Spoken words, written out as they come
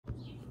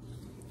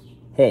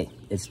Hey,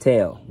 it's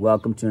Teo.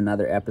 Welcome to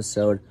another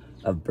episode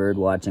of Bird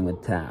Watching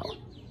with Tao.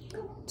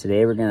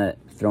 Today we're gonna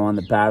throw on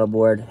the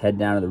paddleboard, head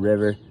down to the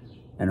river,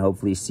 and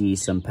hopefully see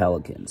some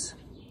pelicans.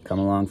 Come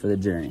along for the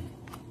journey.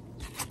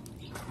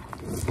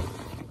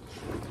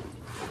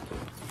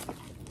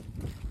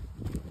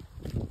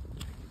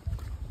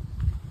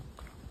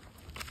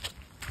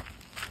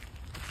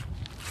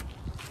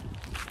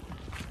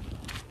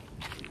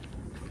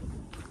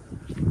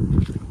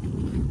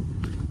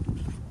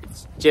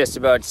 Just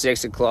about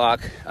 6 o'clock,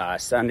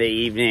 Sunday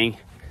evening.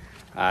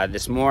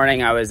 This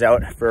morning I was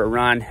out for a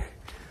run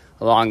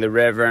along the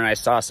river and I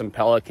saw some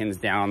pelicans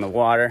down the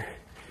water.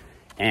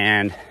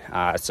 And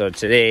so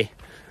today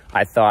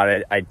I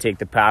thought I'd take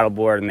the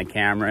paddleboard and the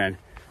camera and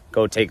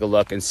go take a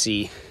look and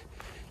see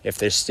if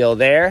they're still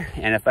there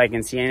and if I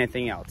can see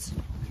anything else.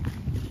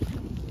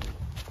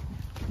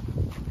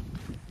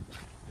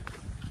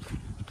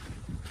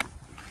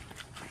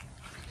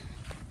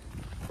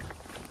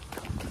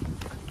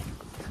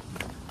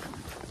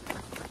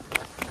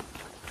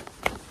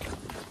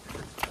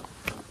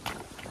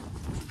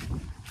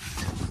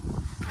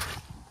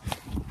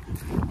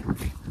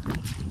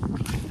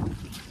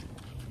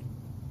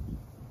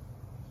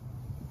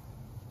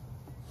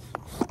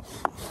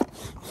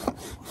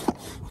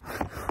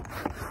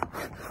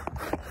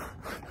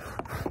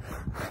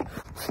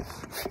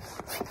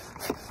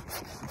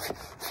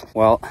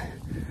 Well,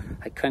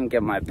 I couldn't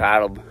get my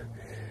paddle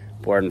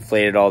board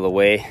inflated all the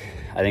way.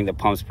 I think the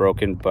pump's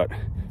broken, but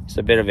there's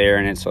a bit of air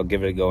in it, so I'll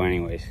give it a go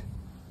anyways.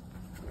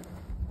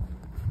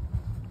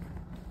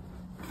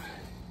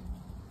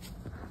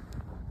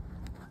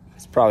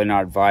 It's probably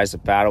not advised to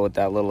paddle with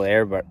that little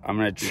air, but I'm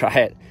gonna try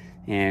it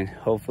and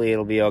hopefully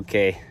it'll be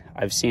okay.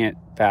 I've seen it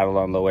paddle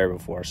on low air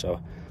before, so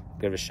I'll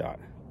give it a shot.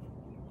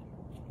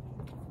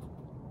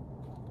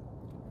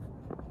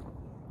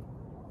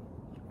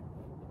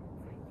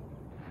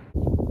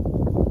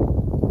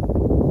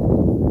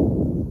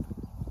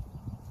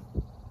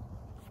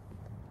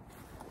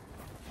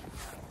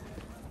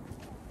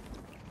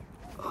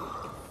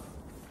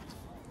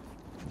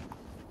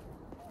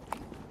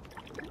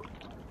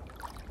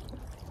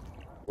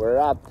 We're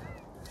up.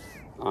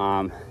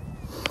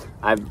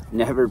 I've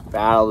never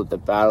paddled with the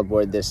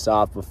paddleboard this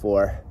soft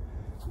before,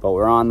 but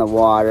we're on the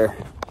water.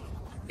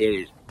 It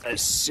is a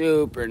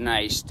super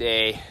nice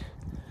day,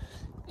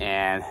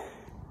 and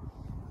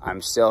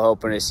I'm still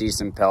hoping to see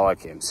some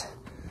pelicans.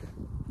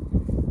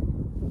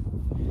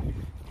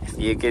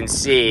 You can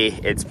see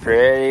it's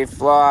pretty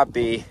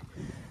floppy,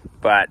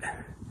 but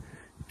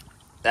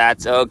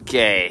that's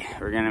okay.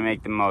 We're gonna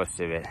make the most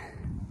of it.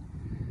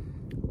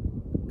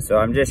 So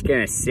I'm just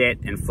gonna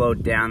sit and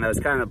float down. That was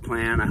kind of the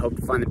plan. I hope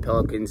to find the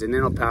pelicans and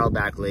then I'll paddle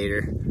back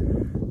later.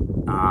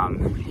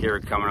 Here we're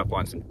coming up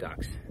on some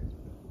ducks.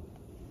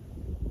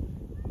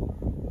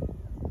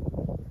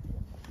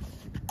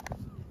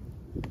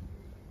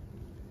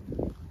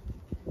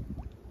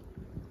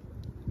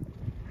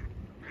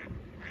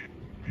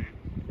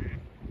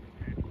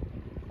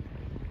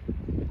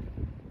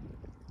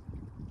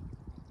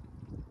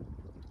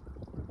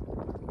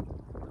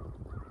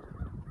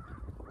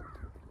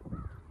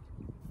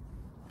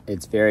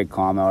 It's very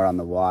calm out on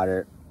the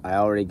water. I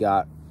already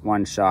got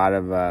one shot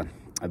of a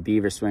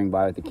beaver swing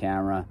by with the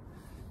camera,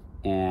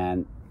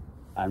 and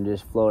I'm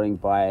just floating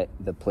by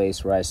the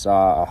place where I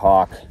saw a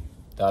hawk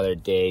the other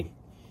day.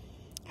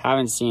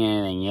 Haven't seen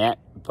anything yet,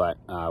 but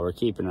we're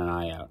keeping an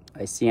eye out.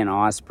 I see an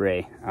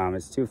osprey.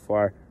 It's too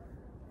far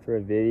for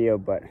a video,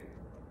 but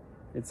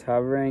it's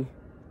hovering.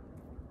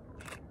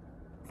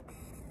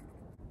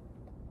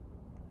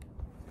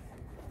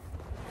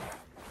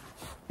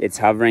 It's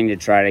hovering to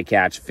try to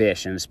catch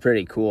fish, and it's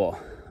pretty cool.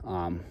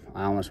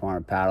 I almost want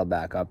to paddle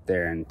back up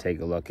there and take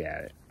a look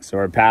at it. So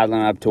we're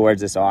paddling up towards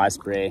this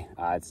osprey.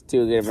 It's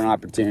too good of an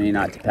opportunity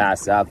not to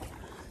pass up.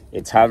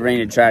 It's hovering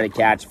to try to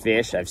catch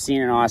fish. I've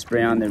seen an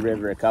osprey on the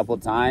river a couple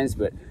times,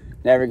 but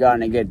never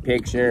gotten a good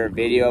picture or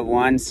video of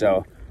one,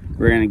 so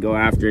we're gonna go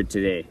after it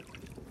today.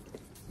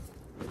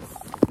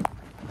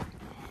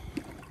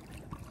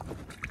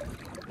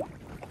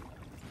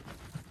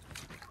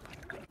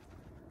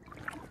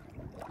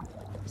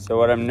 So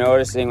what I'm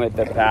noticing with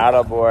the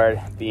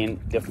paddleboard being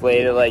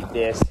deflated like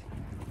this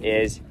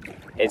is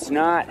it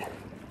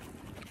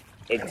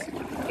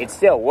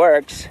still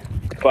works,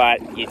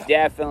 but you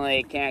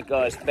definitely can't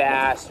go as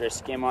fast or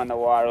skim on the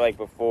water like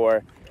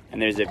before,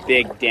 and there's a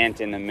big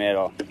dent in the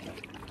middle.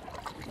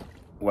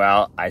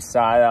 Well, I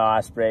saw the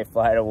osprey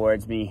fly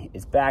towards me.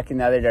 It's back in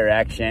the other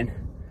direction.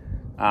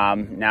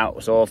 Now,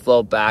 so we'll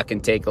float back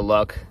and take a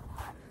look.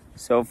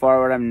 So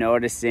far what I'm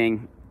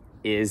noticing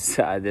is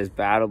this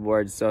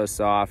paddleboard's so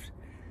soft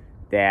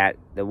that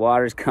the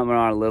water's coming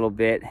on a little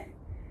bit,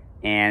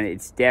 and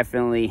it's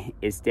definitely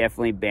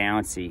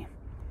bouncy.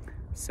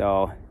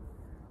 So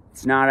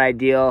it's not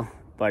ideal,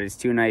 but it's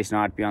too nice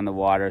not to be on the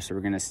water. So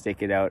we're gonna stick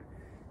it out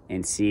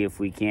and see if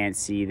we can't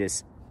see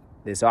this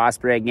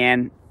osprey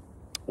again,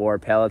 or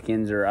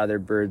pelicans or other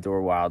birds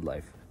or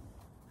wildlife.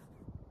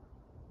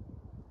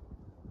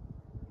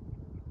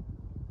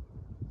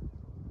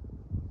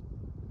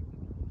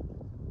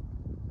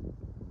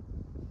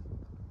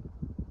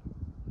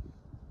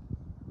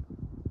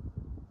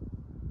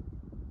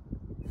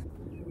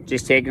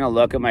 just taking a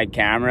look at my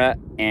camera,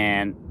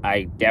 and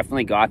I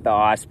definitely got the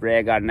osprey.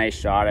 I got a nice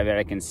shot of it.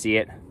 I can see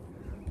it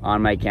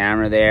on my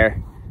camera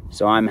there.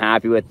 So I'm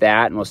happy with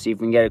that, and we'll see if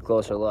we can get a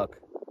closer look.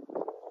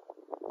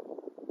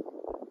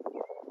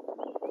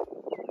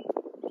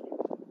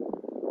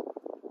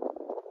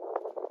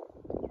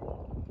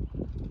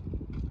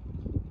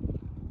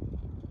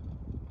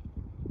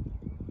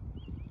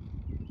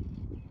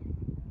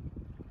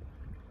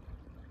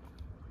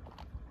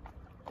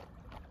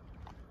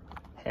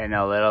 And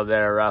a little bit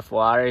of rough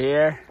water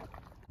here.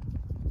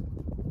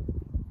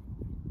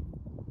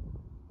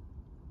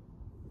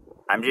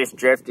 I'm just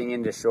drifting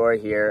into shore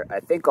here.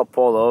 I think I'll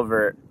pull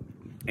over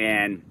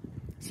and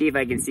see if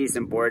I can see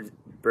some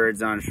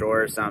birds on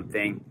shore or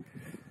something.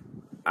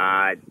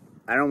 I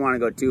don't want to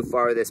go too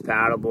far with this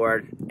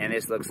paddleboard, and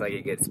this looks like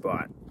a good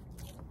spot.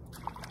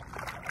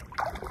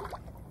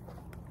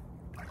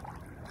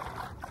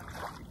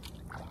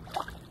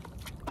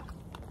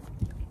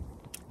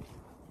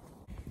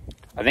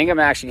 I think I'm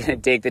actually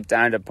going to take the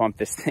time to pump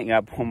this thing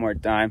up one more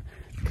time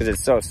because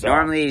it's so soft.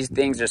 Normally these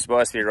things are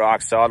supposed to be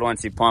rock solid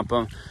once you pump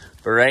them,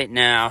 but right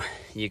now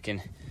you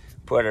can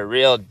put a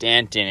real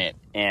dent in it,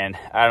 and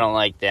I don't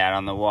like that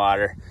on the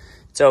water.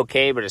 It's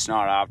okay, but it's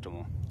not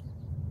optimal.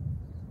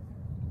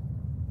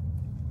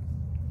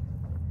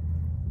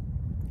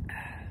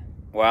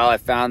 Well, I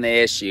found the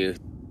issue.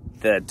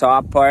 The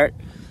top part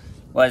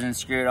wasn't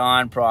screwed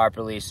on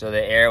properly, so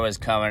the air was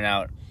coming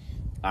out.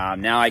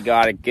 Now I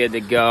got it good to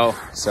go,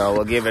 so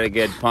we'll give it a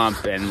good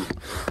pump and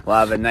we'll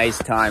have a nice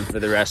time for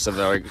the rest of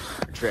our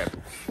trip.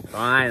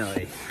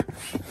 Finally,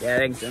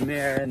 getting some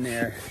air in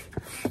there.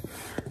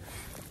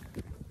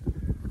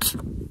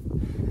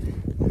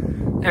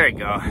 There we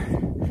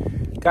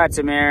go. Got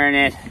some air in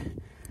it.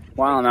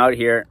 While I'm out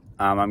here,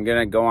 I'm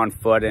gonna go on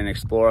foot and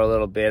explore a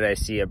little bit. I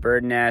see a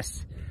bird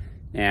nest,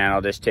 and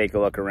I'll just take a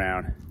look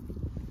around.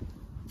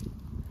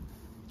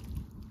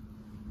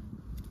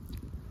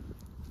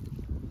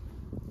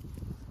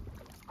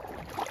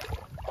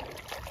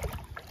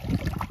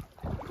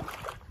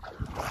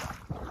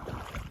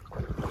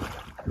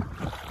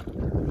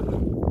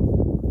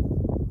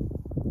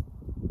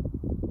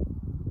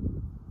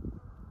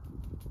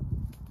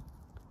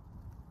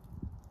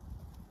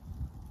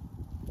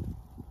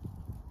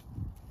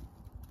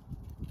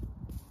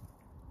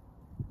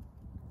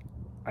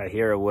 I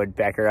hear a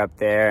woodpecker up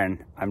there,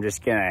 and I'm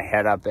just gonna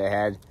head up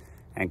ahead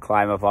and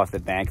climb up off the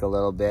bank a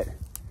little bit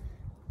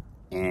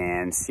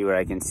and see what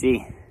I can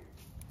see.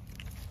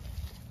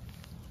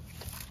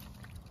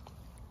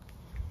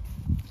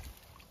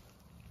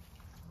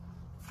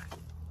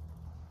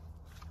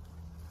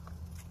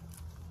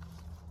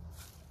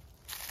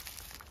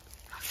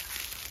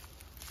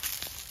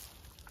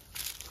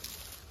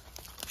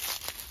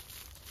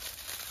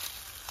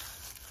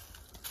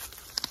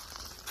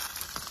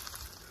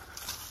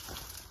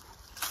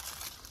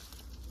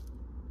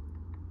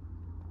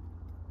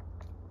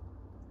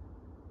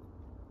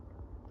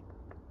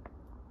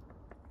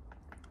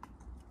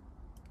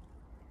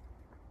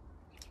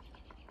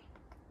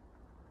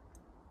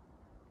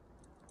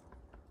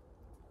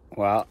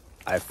 Well,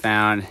 I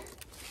found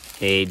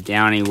a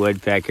downy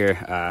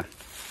woodpecker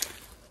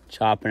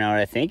chopping out,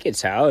 I think,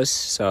 its house,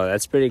 so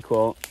that's pretty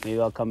cool. Maybe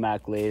I'll come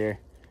back later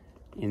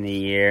in the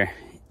year,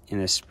 in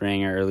the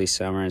spring or early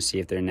summer, and see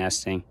if they're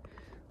nesting.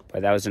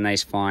 But that was a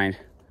nice find.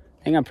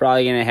 I think I'm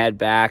probably gonna head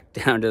back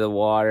down to the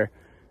water.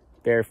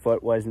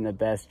 Barefoot wasn't the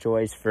best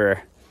choice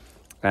for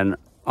an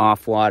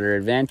off-water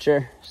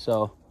adventure,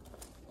 so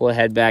we'll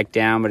head back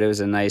down, but it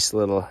was a nice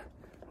little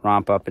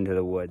romp up into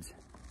the woods.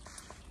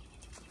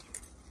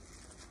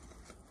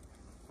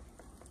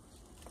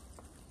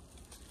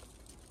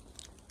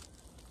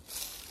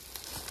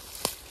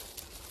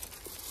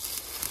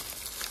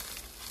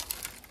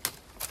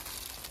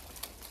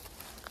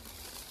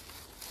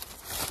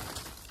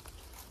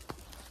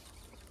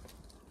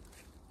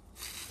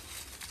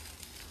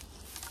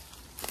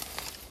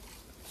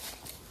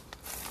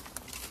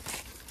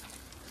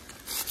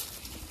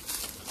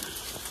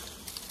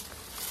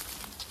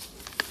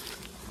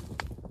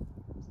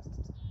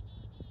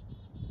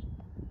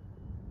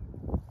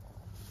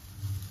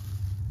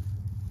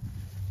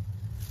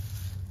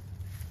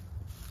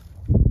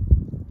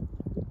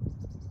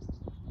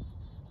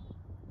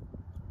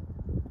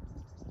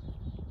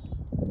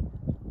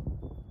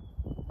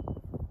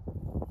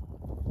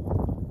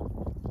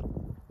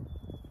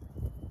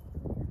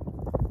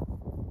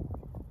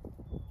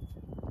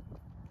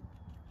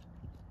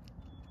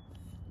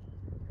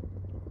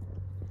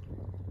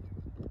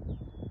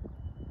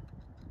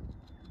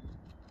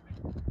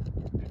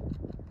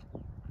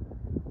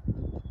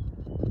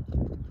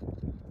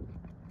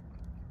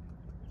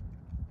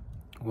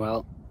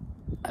 Well,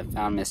 I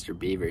found Mr.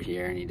 Beaver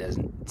here, and he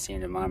doesn't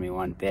seem to mind me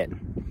one bit.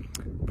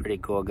 Pretty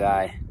cool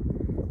guy,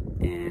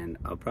 and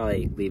I'll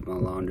probably leave him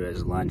alone to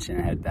his lunch and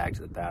head back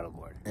to the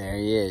paddleboard. There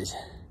he is.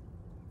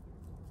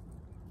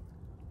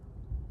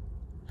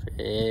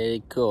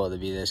 Pretty cool to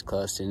be this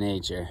close to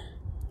nature.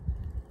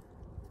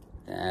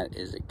 That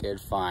is a good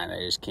find. I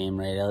just came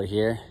right out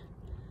here,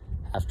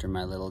 after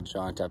my little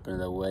jaunt up into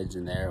the woods,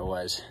 and there it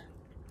was.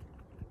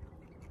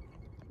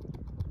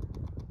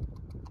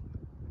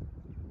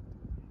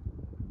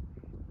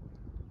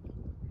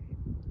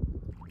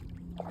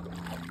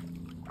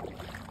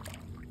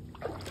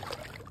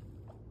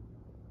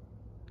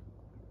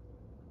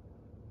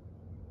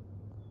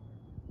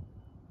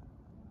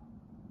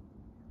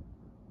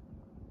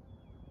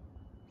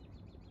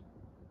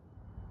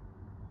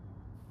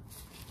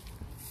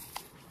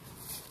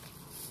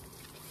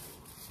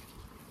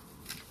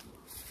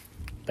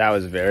 That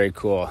was very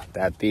cool.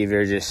 That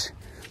beaver just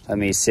let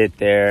me sit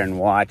there and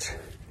watch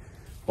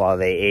while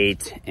they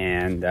ate,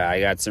 and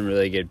I got some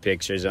really good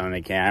pictures on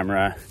the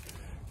camera,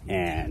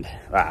 and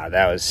wow,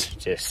 that was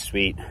just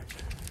sweet.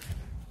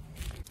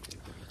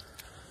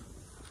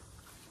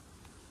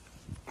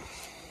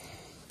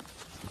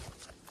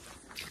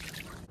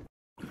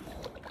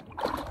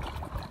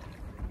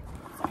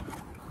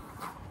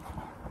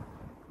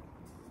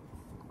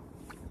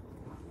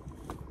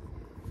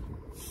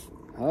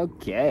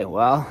 Okay,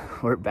 well,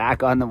 we're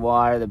back on the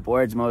water. The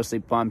board's mostly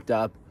pumped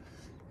up,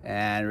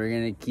 and we're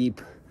gonna keep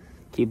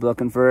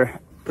looking for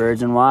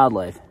birds and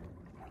wildlife.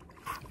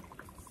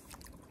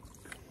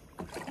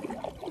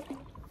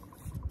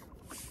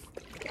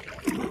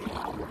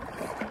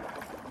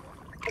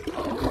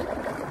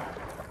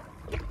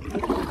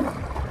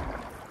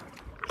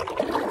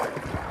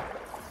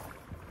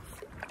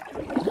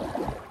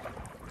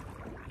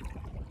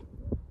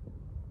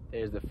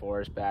 There's the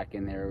forest back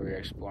in there. We were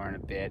exploring a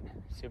bit.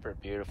 Super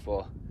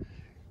beautiful,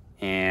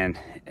 and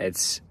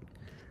it's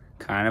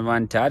kind of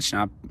untouched.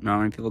 Not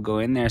many people go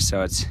in there,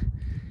 so it's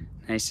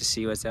nice to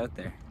see what's out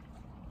there.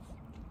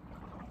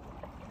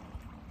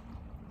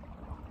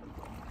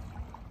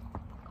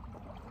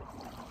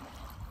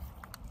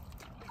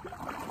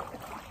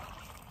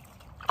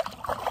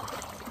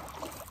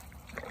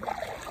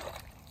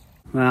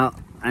 Well,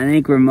 I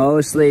think we're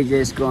mostly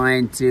just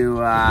going to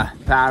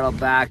paddle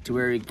back to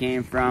where we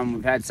came from.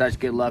 We've had such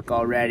good luck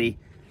already,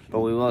 but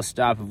we will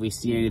stop if we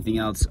see anything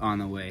else on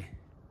the way.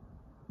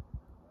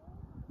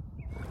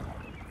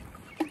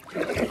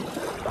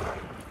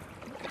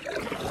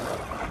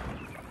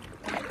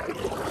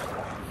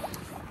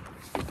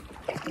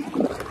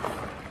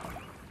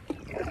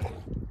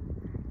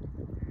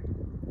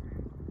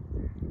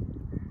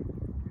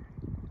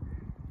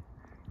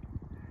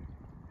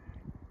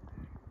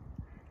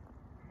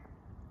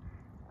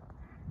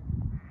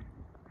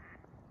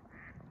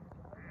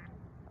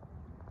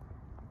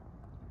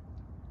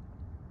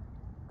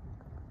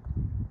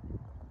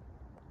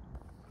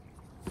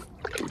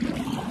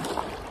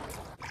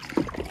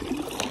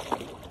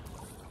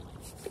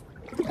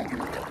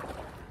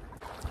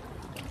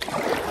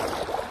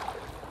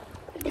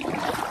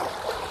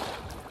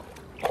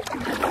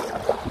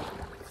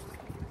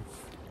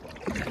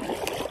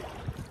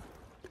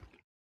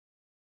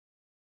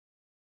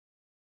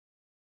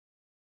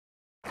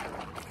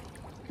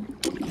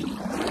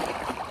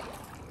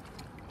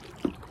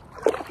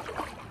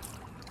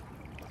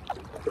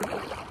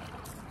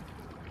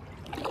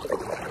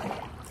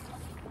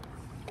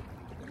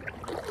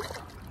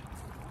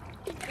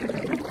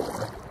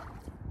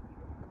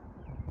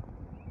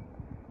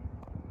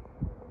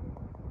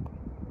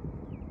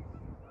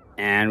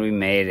 And we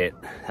made it.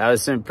 That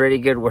was some pretty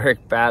good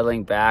work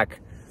paddling back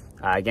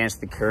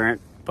against the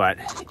current, but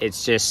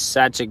it's just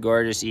such a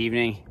gorgeous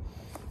evening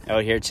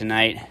out here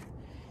tonight,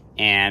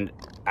 and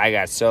I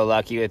got so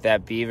lucky with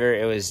that beaver.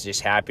 It was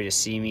just happy to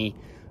see me.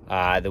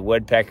 The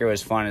woodpecker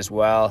was fun as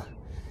well,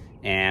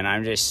 and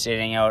I'm just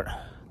sitting out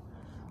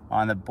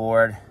on the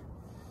board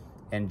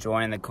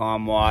enjoying the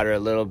calm water a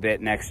little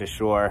bit next to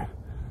shore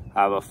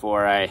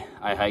before I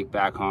hike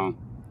back home.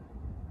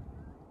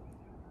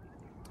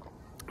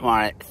 I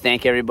want to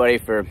thank everybody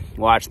for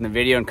watching the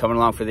video and coming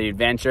along for the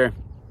adventure.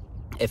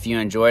 If you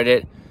enjoyed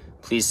it,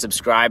 please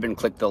subscribe and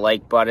click the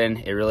like button.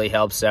 It really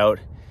helps out.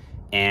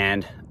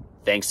 And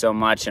thanks so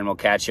much, and we'll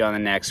catch you on the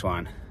next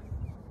one.